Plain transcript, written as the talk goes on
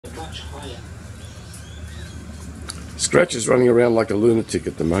Scratch is running around like a lunatic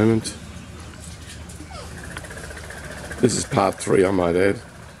at the moment. This is part 3, I might add.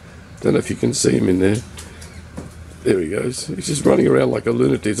 Don't know if you can see him in there. There he goes. He's just running around like a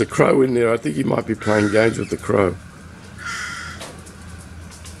lunatic. There's a crow in there. I think he might be playing games with the crow.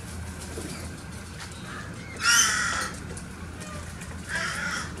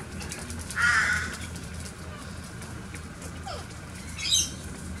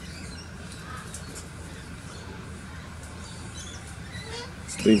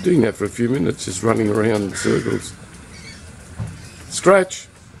 He's been doing that for a few minutes, just running around in circles. Scratch!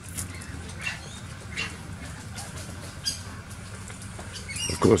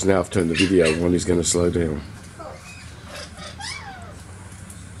 Of course, now I've turned the video on, he's going to slow down.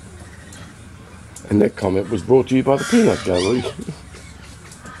 And that comment was brought to you by the Peanut Gallery.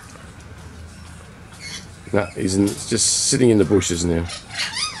 No, he's just sitting in the bushes now.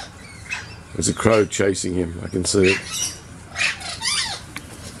 There's a crow chasing him, I can see it.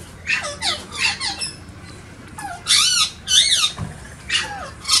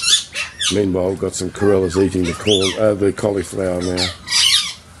 Meanwhile, we've got some corellas eating the cauliflower now.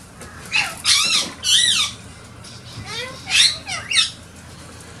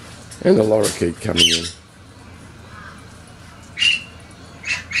 And the lorikeet coming in.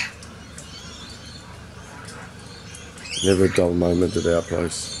 Never a dull moment at our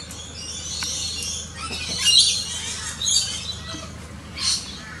place.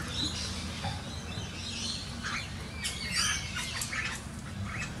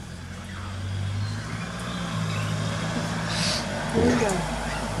 Mango.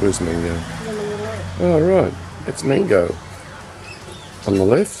 Where's Mango? Oh, right. It's Mango. On the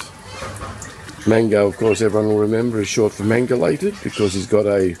left. Mango, of course, everyone will remember, is short for mangulated because he's got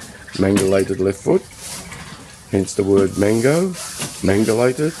a mangulated left foot. Hence the word mango.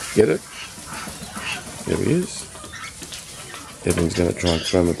 Mangulated. Get it? There he is. Evelyn's going to try and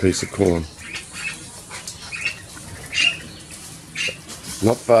throw him a piece of corn.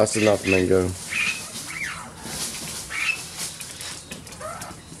 Not fast enough, Mango.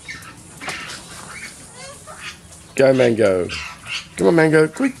 Go, Mango. Come on, Mango.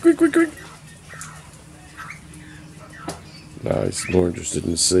 Quick, quick, quick, quick. No, he's more interested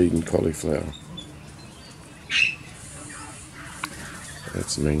in seed and cauliflower.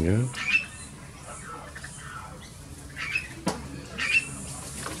 That's Mango.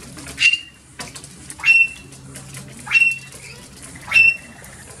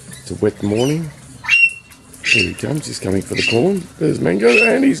 It's a wet morning. Here he comes. He's coming for the corn. There's Mango,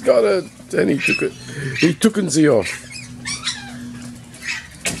 and he's got it. And he took it. He took and see off.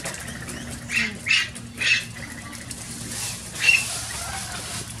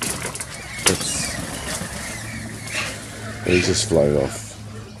 He just float off.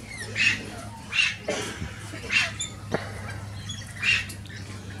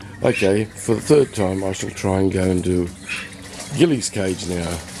 Okay, for the third time I shall try and go and do Gilly's cage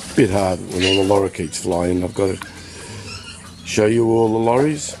now. Bit hard when all the lorikeets fly in. I've got to show you all the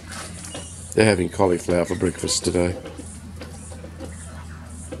lorries. They're having cauliflower for breakfast today.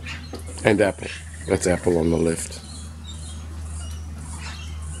 And apple. That's apple on the left.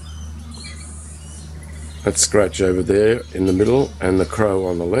 That's Scratch over there in the middle and the crow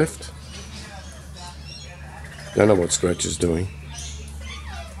on the left. Don't know what Scratch is doing.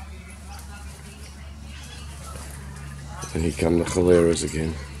 And here come the corellas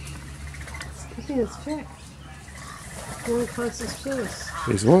again. I think it's Jack. The one closest to us.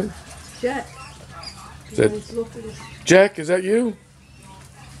 He's what? Jack. Is that Jack? Is that you?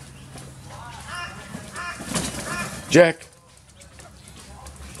 Jack.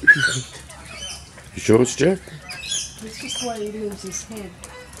 You sure it's Jack? It's just the way he moves his head.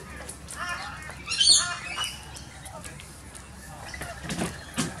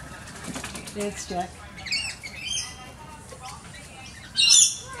 That's Jack.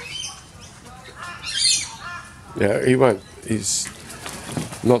 Yeah, he won't. He's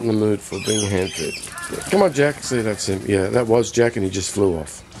not in the mood for being hand-fed. Come on, Jack. See, that's him. Yeah, that was Jack, and he just flew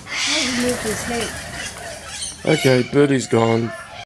off. How he moved his head. Okay, Birdie's gone.